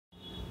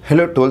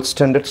Hello 12th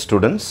standard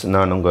students,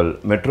 நான் உங்கள்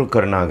metro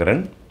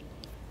Karunakaran.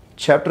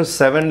 Chapter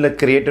 7ல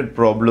created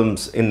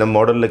problems இந்த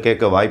மாடல்ல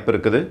கேட்க வாய்ப்பு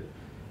இருக்குது.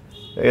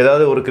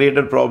 ஏதாவது ஒரு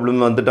created problem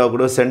வந்துட்டா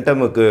கூட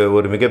சென்டமுக்கு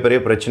ஒரு மிகப்பெரிய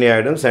பிரச்சனை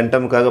ஆயிடும்.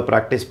 சென்டமுக்காக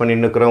பிராக்டீஸ்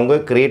பண்ணிட்டு இருக்கறவங்க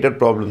created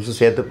problems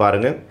சேர்த்து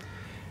பாருங்க.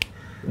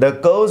 The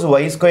curves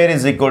y square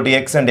is equal to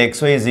x and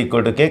xy is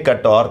equal to k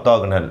cut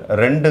orthogonal.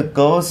 ரெண்டு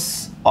curves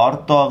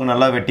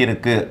orthogonal வெட்டி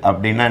இருக்கு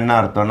அப்படினா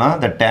என்ன அர்த்தம்னா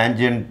the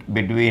tangent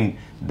between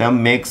them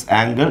makes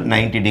angle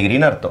 90 degree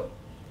ன்னு அர்த்தம்.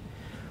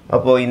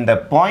 அப்போ இந்த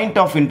பாயிண்ட்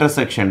ஆஃப்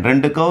இன்டர்செக்ஷன்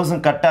ரெண்டு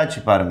கர்வ்ஸும் கட் ஆச்சு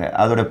பாருங்க,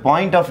 அதோட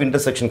பாயிண்ட் ஆஃப்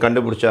இன்டர்செக்ஷன்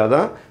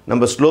கண்டுபிடிச்சாதான்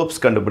நம்ம ஸ்லோப்ஸ்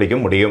கண்டுபிடிக்க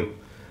முடியும்.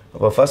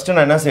 அப்போ ஃபர்ஸ்ட்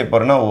நான் என்ன செய்ய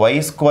போறேன்னா y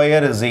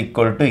square is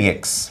equal to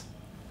X,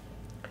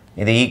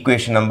 இது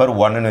ஈக்குவேஷன் நம்பர்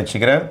 1ன்னு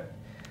வச்சுக்கிறேன்.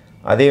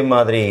 அதே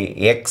மாதிரி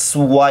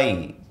xy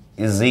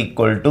is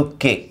equal to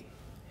K.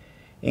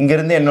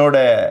 இங்கிருந்து என்னோட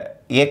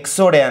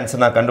எக்ஸோட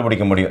ஆன்சர் நான்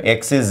கண்டுபிடிக்க முடியும்.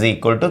 x is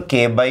equal to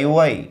K by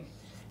Y,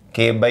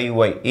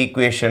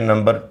 equation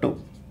number 2.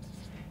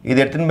 இது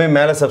எடுத்துன்னு போய்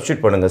மேலே சப்ஸ்டியூட்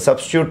பண்ணுங்கள்.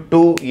 Substitute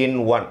 2 in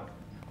 1,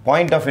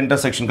 point of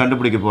intersection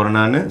கண்டுபிடிக்க போகிறேன்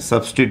நான்.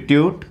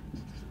 சப்ஸ்டிடியூட்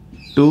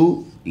 2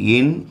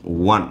 in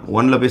 1,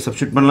 1ல் போய்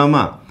சப்ஸ்டியூட்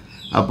பண்ணலாமா?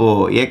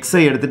 அப்போது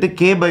எக்ஸை எடுத்துகிட்டு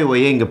கே பை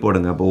ஒய்யை இங்கே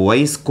போடுங்க. அப்போது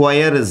Y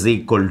square is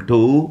equal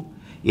to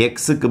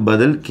எக்ஸுக்கு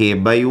பதில் K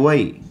by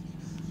Y.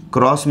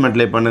 Cross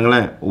multiply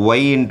பண்ணுங்களேன்.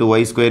 Y into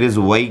Y square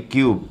is Y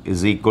cube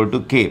is equal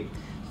to K.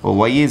 இப்போ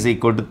ஒய் இஸ்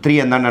ஈக்குவல் டு 3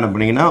 என்ன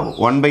நினைப்பீங்கன்னா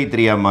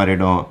 1/3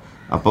 மாறிடும்.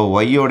 அப்போ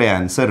ஒய்யோட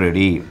ஆன்சர்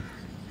ரெடி.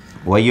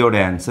 ஒய்யோட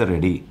ஆன்சர்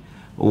ரெடி.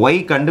 ஒய்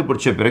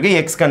கண்டுபிடிச்ச பிறகு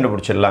எக்ஸ்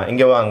கண்டுபிடிச்சிடலாம்.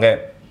 இங்கே வாங்க,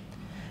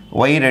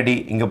 ஒய் ரெடி.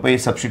 இங்கே போய்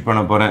சப்ஸ்டியூட்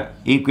பண்ண போகிறேன்.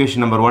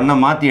 ஈக்குவேஷன் நம்பர் 1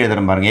 மாற்றி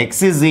எழுதுகிறேன் பாருங்கள்.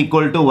 X is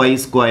equal to Y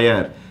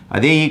square,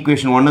 அதே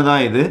ஈக்குவேஷன் 1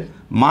 தான் இது,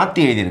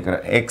 மாற்றி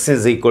எழுதியிருக்கிறேன். X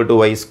is equal to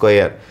Y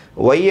square.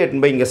 Y எடுத்து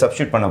போய் இங்கே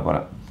சப்ஸ்டியூட் பண்ண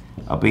போகிறேன்.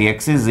 அப்போ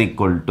X is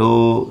equal to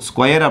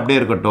square அப்படியே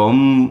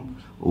இருக்கட்டும்,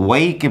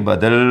 ஒய்க்கு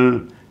பதில்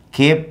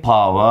கே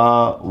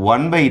பவர்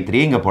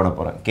 1/3 இங்கே போட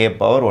போகிறேன். K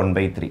power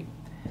 1/3.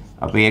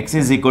 அப்போ எக்ஸ்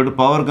இஸ் ஈக்குவல் டு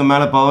பவருக்கு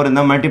மேலே பவர்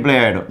இருந்தால் மல்டிப்ளை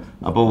ஆகிடும்.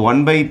 அப்போ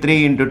 1/3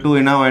 இன்ட்டு 2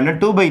 என்ன ஆகிடும்?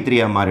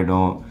 2/3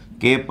 மாறிடும்.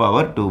 K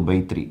power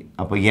 2/3.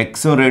 அப்போ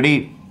எக்ஸும் ready.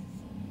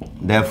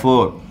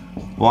 therefore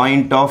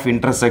point of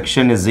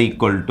intersection is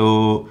equal to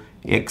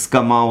X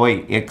comma Y.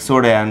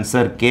 எக்ஸோட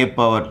ஆன்சர் கே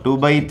பவர்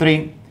 2/3,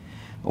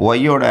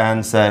 ஒய்யோட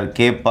answer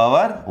K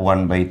power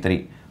 1/3.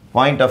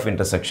 Point of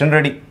intersection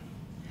ready.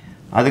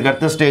 அதுக்கு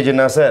அடுத்த ஸ்டேஜ்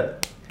என்ன சார்?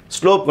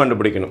 ஸ்லோப்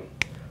கண்டுபிடிக்கணும்.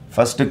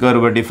 ஃபஸ்ட்டு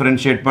கர்வை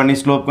டிஃப்ரென்ஷியேட் பண்ணி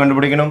ஸ்லோப்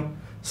கண்டுபிடிக்கணும்.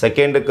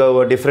 செகண்ட்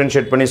கர்வை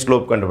டிஃப்ரென்ஷியேட் பண்ணி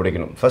ஸ்லோப்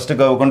கண்டுபிடிக்கணும். ஃபஸ்ட்டு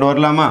கர்வ் கொண்டு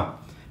வரலாமா?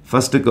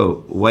 First curve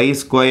Y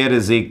square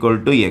is equal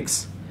to X.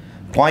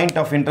 Point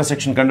of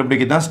intersection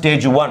கண்டுபிடிக்க தான்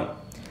ஸ்டேஜ் 1.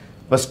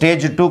 இப்போ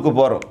ஸ்டேஜ் 2க்கு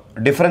போகிறோம்.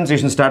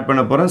 டிஃப்ரென்சியேஷன் ஸ்டார்ட்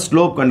பண்ண போகிறோம்.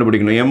 ஸ்லோப்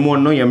கண்டுபிடிக்கணும்.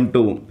 m1ம்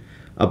m2ம்.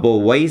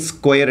 அப்போது ஒய்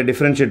ஸ்கொயரை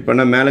டிஃப்ரென்ஷியேட்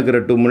பண்ணால் மேலே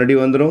இருக்கிற 2 முன்னாடி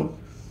வந்துடும்.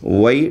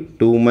 ஒய்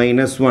 2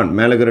 - 1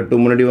 மேலே இருக்கிற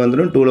 2 முன்னாடி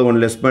வந்துடும். 2ல்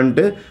 1 லெஸ்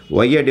பண்ணிட்டு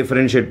ஒய்யை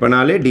டிஃப்ரென்ஷியேட்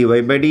பண்ணாலே dy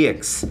by dx.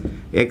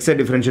 எக்ஸை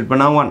டிஃப்ரென்ஷியேட்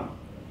பண்ணால் 1.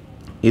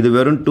 இது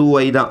வெறும்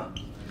 2y தான்.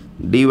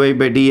 dy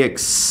by dx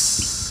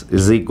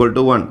is equal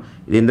to 1.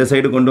 இது இந்த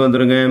சைடு கொண்டு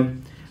வந்துருங்க.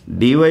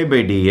 dy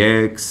by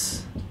dx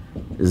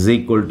is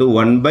equal to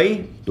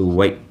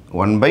 1/2y.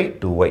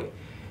 1/2y.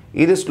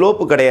 இது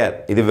ஸ்லோப்பு கிடையாது,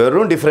 இது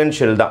வெறும்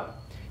டிஃபரன்ஷியல் தான்.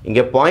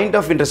 இங்கே பாயிண்ட்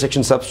ஆஃப்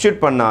இன்டர்செக்ஷன் சப்ஸ்டியூட்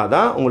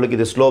பண்ணாதான் உங்களுக்கு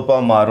இது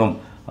ஸ்லோப்பாக மாறும்.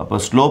 அப்போ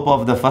slope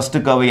of the first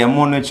curve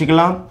m1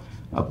 வச்சுக்கலாம்.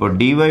 அப்போ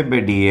dy by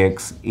dx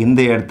இந்த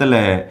இடத்துல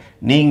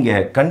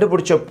நீங்கள்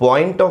கண்டுபிடிச்ச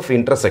பாயிண்ட் ஆஃப்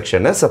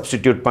இன்டர்செக்ஷனை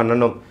சப்ஸ்டிடியூட்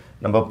பண்ணணும்.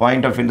 நம்ம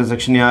பாயிண்ட் ஆஃப்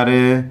இன்டர்செக்ஷன் யார்?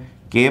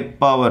 k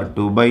power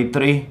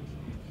 2/3,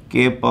 k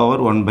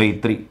power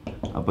 1/3.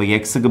 அப்போ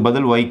எக்ஸுக்கு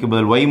பதில் ஒய்க்கு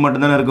பதில் ஒய்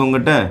மட்டும்தானே இருக்கு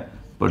உங்கள்கிட்ட.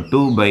 இப்போ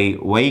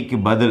 2/yக்கு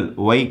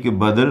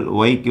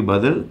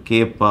பதில் k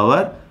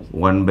power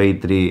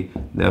 1/3.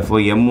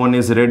 therefore m1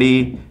 is ready.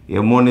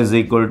 m1 is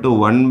equal to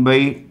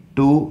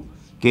 1/2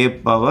 k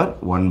power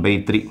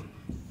 1/3.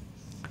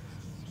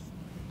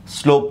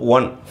 Slope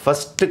 1,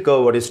 first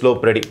கர்வோட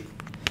slope ready.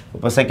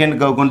 இப்போ செகண்ட்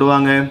கர்வ் கொண்டு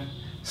வாங்க.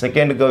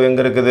 செகண்ட் கர்வ்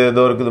எங்கே இருக்குது?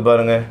 இதோ இருக்குது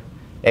பாருங்கள்.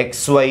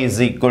 xy is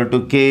equal to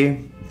k,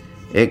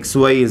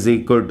 xy is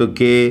equal to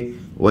k,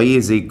 y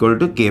is equal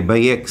to k by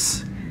x.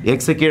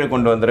 xஐ கீழே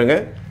கொண்டு வந்துருங்க,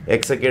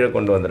 xஐ கீழே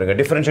கொண்டு வந்துருங்க.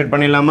 டிஃப்ரென்ஷியேட்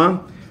பண்ணிடலாமா?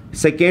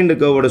 செகண்ட்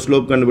கர்வோட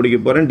ஸ்லோப் கண்டுபிடிக்க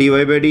போகிறேன். dy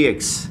by dx.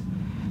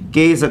 k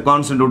is a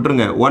constant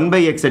விட்டுருங்க.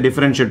 1/xஐ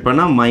டிஃப்ரென்ஷியேட்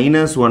பண்ணால்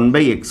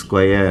 -1/x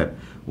ஸ்கொயர்.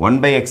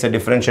 1/xஐ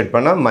டிஃப்ரென்ஷியேட்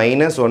பண்ணால்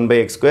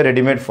 -1/x square.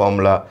 Readymade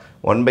formula.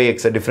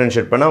 1/xஐ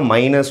differentiate பண்ணால்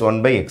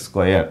 -1/x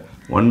ஸ்கொயர்.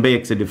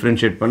 1/xஐ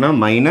டிஃப்ரென்ஷியேட் பண்ணால்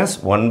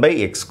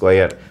 -1/x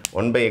ஸ்கொயர்.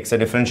 1/xஐ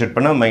டிஃப்ரென்ஷியேட்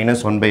பண்ணால்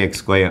 -1/x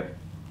ஸ்கொயர்.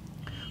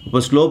 இப்போ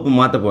ஸ்லோப்பு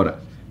மாற்ற போகிறேன்.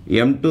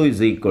 m2 is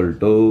equal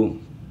to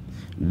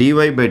dy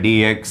by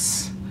dx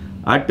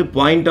at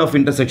point of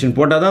intersection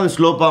போட்டால் தான் அது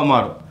ஸ்லோப்பாக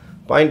மாறும்.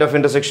 பாயிண்ட் ஆஃப்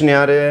இன்டர்செக்ஷன்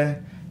யார்?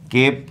 k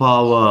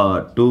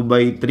பவர்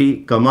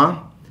 2/3,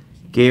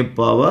 k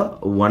பவர்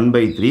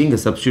 1/3 இங்கே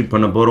சப்ஸ்டியூட்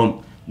பண்ண போகிறோம்.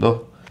 இதோ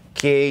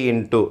k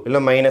இன்ட்டு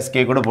இல்லை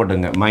 -k கூட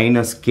போட்டுங்க.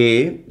 -k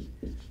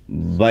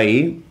by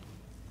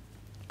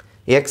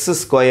x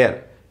square.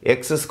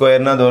 X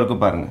ஸ்கொயர்னால் அது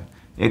வரைக்கும் பாருங்கள்.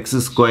 எக்ஸ்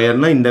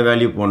ஸ்கொயர்னால் இந்த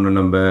வேல்யூ போடணும்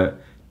நம்ம.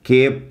 k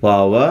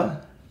power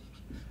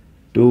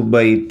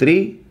 2/3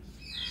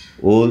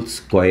 whole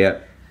square.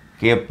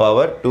 K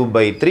power 2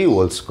 by 3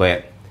 whole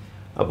square.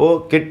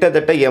 அப்போது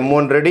கிட்டத்தட்ட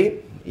M1 ரெடி,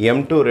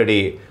 M2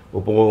 ரெடி.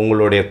 இப்போ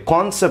உங்களுடைய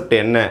கான்செப்ட்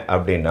என்ன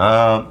அப்படின்னா,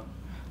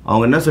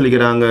 அவங்க என்ன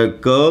சொல்லிக்கிறாங்க,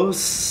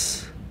 curves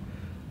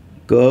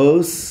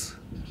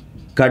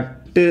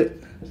கட்டு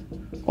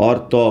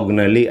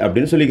ஆர்த்தோகனலி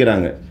அப்படின்னு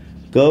சொல்லிக்கிறாங்க.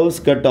 curves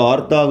கட்டு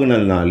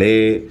ஆர்த்தோகனல்னாலே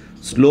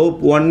ஸ்லோப்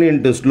 1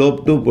 into ஸ்லோப்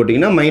 2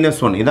 போட்டிங்கன்னா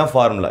 -1. இதுதான்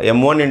formula.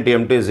 M1 into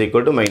M2 is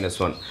equal to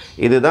 -1.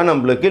 இதுதான்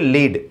நம்மளுக்கு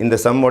லீட், இந்த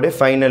சம்மோடைய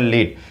ஃபைனல்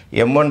லீட்.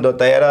 M1 தோ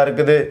தயாராக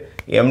இருக்குது,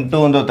 M2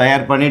 தோ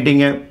தயார்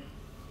பண்ணிட்டீங்க.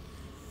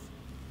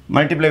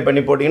 மல்டிப்ளை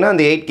பண்ணி போட்டிங்கன்னா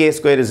அந்த 8k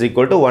square is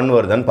equal to 1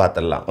 வருதுன்னு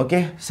பார்த்துடலாம். ஓகே,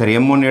 சரி,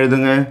 M1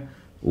 எழுதுங்க.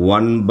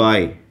 1 by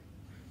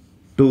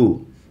 2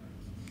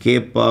 k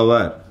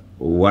power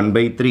 1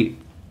 by 3.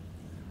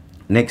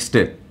 Next,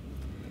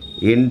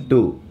 into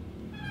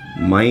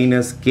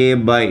minus k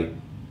by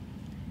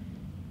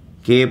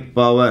k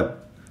power.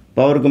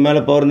 பவருக்கு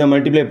மேலே பவர் இருந்தால்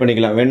மல்டிப்ளை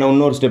பண்ணிக்கலாம். வேணா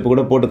இன்னொரு ஸ்டெப்பு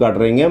கூட போட்டு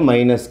காட்டுறீங்க.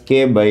 minus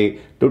k by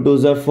 2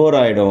 2s are 4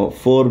 ஆகிடும்.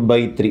 4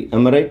 by 3.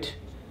 am I right?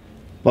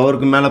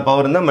 பவருக்கு மேலே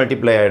பவர் இருந்தால்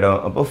மல்டிப்ளை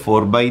ஆகிடும். அப்போ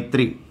 4 by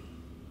 3.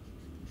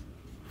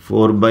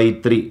 4 by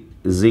 3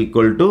 is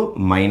equal to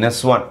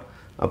 -1.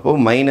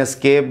 அப்போது minus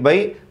k by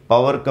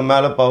பவருக்கு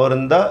மேலே பவர்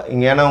இருந்தால்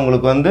இங்கே ஏன்னா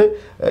உங்களுக்கு வந்து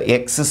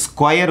எக்ஸ்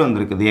ஸ்கொயர்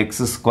வந்துருக்குது,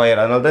 எக்ஸ் ஸ்கொயர்,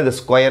 அதனால தான் இதை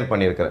ஸ்கொயர்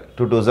பண்ணியிருக்கிறேன்.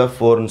 2 2s are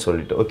 4ன்னு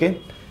சொல்லிட்டு. ஓகே,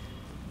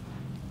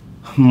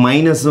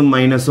 மைனஸும்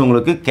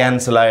உங்களுக்கு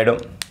கேன்சல்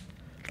ஆகிடும்.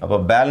 அப்போ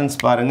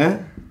பேலன்ஸ் பாருங்கள்,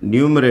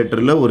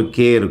 நியூமரேட்டரில் ஒரு k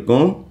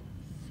இருக்கும்,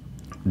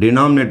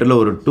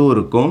 டினாமினேட்டரில் ஒரு 2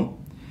 இருக்கும்.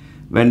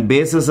 when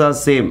bases are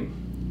same,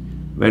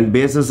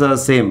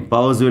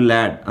 powers will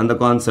add. அந்த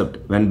concept,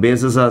 when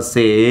bases are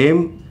same,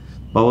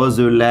 powers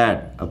will add.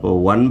 அப்போ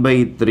 1 by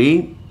 3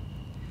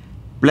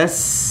 plus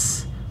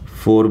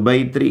 4 by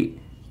 3.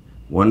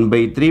 1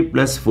 by 3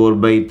 plus 4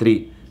 by 3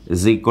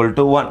 is equal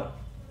to 1.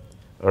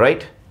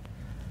 Right?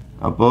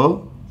 அப்போ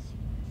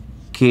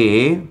k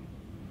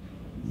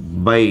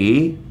by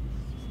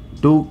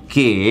 2k,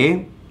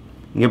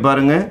 இங்கே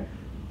பாருங்க,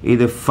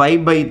 இது 5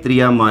 by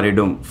 3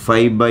 மாறிடும்.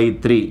 5 by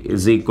 3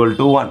 is equal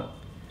to 1.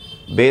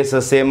 பேஸை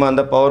சேமாக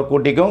அந்த பவர்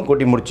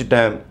கூட்டி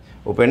முடிச்சிட்டேன்.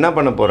 இப்போ என்ன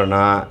பண்ண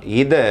போகிறேன்னா,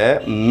 இதை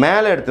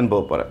மேலே எடுத்துன்னு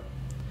போக போகிறேன்.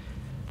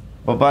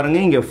 இப்போ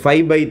பாருங்கள், இங்கே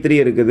 5 by 3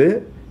 இருக்குது.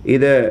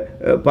 இதை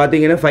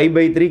பார்த்தீங்கன்னா 5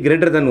 by 3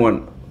 greater than 1.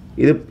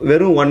 இது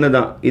வெறும் 1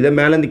 தான். இதை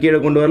மேலேருந்து கீழே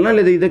கொண்டு வரலாம்,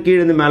 இல்லை இதை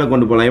கீழேருந்து மேலே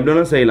கொண்டு போகலாம், எப்படி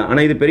வேணாலும் செய்யலாம்.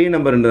 ஆனால் இது பெரிய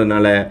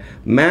நம்பர்ன்றதுனால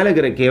மேலே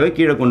இருக்கிற கேவை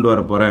கீழே கொண்டு வர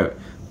போகிறேன்.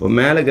 இப்போ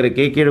மேலே இருக்கிற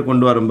கே கீழே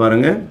கொண்டு வர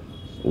பாருங்கள்.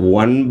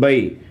 1 by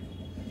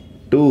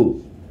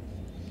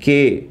 2k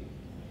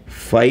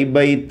 5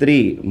 by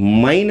 3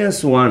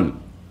 -1.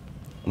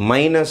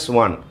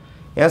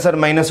 ஏன் சார்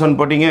 -1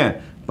 போட்டிங்க?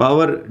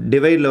 பவர்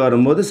டிவைடில்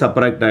வரும்போது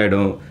சப்ராக்ட்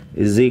ஆகிடும்.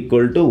 is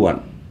equal to 1.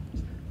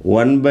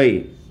 1 by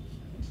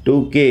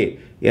 2k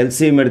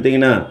LCM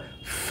எடுத்திங்கன்னா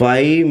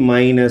 5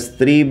 minus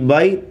 3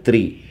 by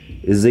 3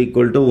 is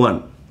equal to 1.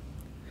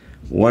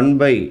 1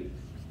 by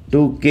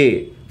 2k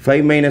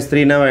 5 minus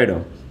 3 என்ன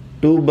ஆகிடும்?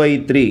 2 by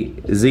 3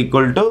 is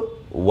equal to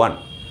 1.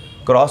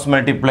 cross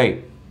multiply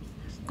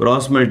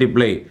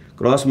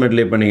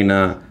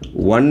பண்ணிங்கன்னா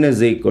 1 is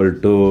equal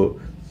to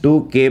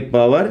 2k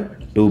power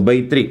 2 by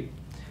 3.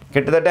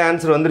 கிட்டத்தட்ட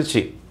answer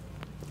வந்துருச்சு.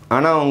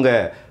 ஆனால் அவங்க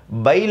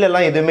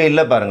பைலெல்லாம் எதுவுமே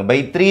இல்லை பாருங்கள். பை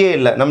 3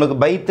 இல்லை, நம்மளுக்கு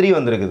பை 3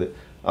 வந்திருக்குது,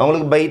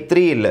 அவங்களுக்கு பை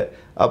 3 இல்லை.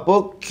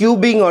 அப்போது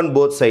கியூபிங் ஆன்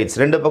போத் சைட்ஸ்,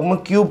 ரெண்டு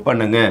பக்கமும் கியூப்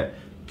பண்ணுங்க.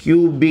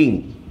 கியூபிங்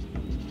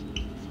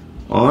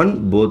ஆன்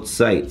போத்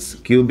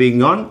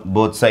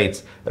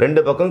சைட்ஸ்,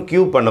 ரெண்டு பக்கம்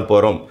கியூப் பண்ண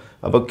போகிறோம்.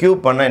 அப்போ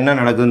கியூப் பண்ண என்ன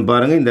நடக்குதுன்னு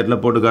பாருங்கள். இந்த இடத்துல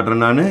போட்டு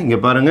காட்டுறேன் நான். இங்கே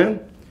பாருங்கள்,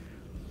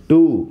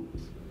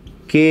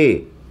 2k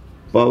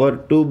power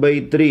 2 by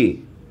 3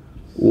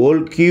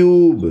 whole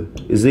cube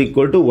is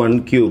equal to 1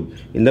 cube.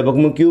 இந்த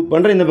பக்கமும் கியூப்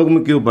பண்ணுறேன், இந்த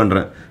பக்கமும் கியூப்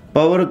பண்ணுறேன்.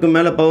 பவருக்கு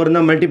மேலே பவர்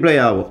இருந்தால் மல்டிப்ளை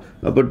ஆகும்.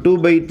 அப்போ 2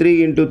 by 3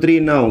 into 3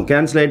 என்ன ஆகும்?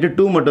 கேன்சல் ஆகிட்டு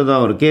 2 மட்டும்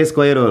தான் வரும், k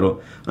ஸ்கொயர் வரும்.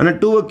 ஆனால்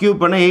 2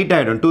 கியூப் பண்ணால் 8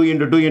 ஆகிடும். 2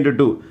 into 2 into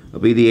 2.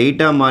 அப்போ இது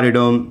 8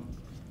 மாறிடும்.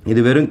 இது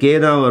வெறும் k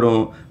தான்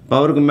வரும்.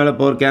 பவருக்கு மேலே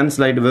பவர்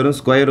கேன்சல் ஆகிட்டு வெறும்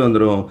ஸ்கொயர்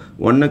வந்துடும்.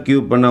 1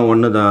 கியூப் பண்ணால்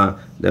 1 தான்.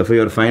 therefore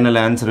your final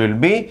answer will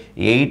be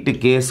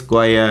 8k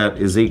square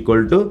is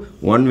equal to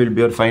 1 will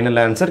be your final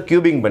answer.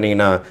 Cubing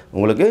பண்ணிங்கன்னா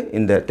உங்களுக்கு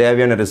இந்த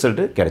தேவையான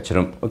ரிசல்ட்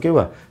கிடைச்சிடும்.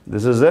 ஓகேவா?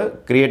 this is a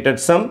created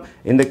sum.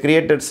 இந்த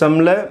created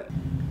sumல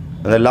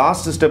அந்த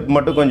லாஸ்ட் ஸ்டெப்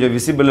மட்டும் கொஞ்சம்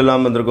விசிபிள்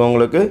இல்லாமல் இருந்திருக்கும்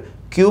உங்களுக்கு.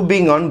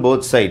 கியூபிங் ஆன்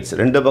போத் சைட்ஸ்,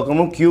 ரெண்டு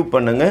பக்கமும் கியூப்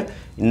பண்ணுங்கள்.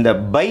 இந்த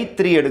பை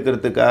 3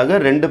 எடுக்கிறதுக்காக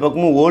ரெண்டு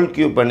பக்கமும் ஹோல்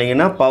கியூப்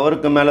பண்ணிங்கன்னா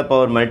பவருக்கு மேலே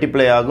பவர்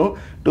மல்டிப்ளை ஆகும்.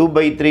 2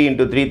 by 3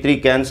 into 3 3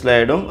 கேன்சல்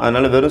ஆகிடும்.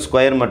 அதனால் வெறும்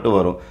ஸ்கொயர் மட்டும்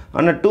வரும்.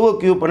 ஆனால் 2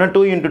 கியூப் பண்ணால்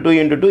 2 into 2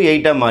 into 2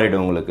 8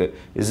 மாறிடும் உங்களுக்கு.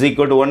 இஸ்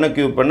ஈக்குவல் டு 1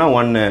 கியூப் பண்ணால்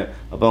 1.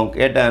 அப்போ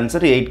கேட்ட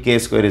answer 8k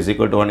square is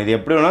equal to 1. இது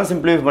எப்படி வேணாலும்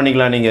சிம்பிளிஃபை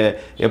பண்ணிக்கலாம். நீங்கள்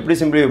எப்படி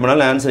சிம்பிளிஃபை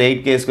பண்ணாலும் answer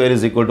 8k square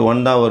is equal to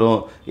 1 தான்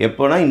வரும்.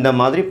 எப்போனா இந்த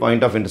மாதிரி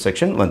பாயிண்ட் ஆஃப்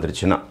இன்டர்செக்ஷன்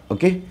வந்துருச்சுன்னா.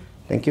 Okay,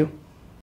 thank you.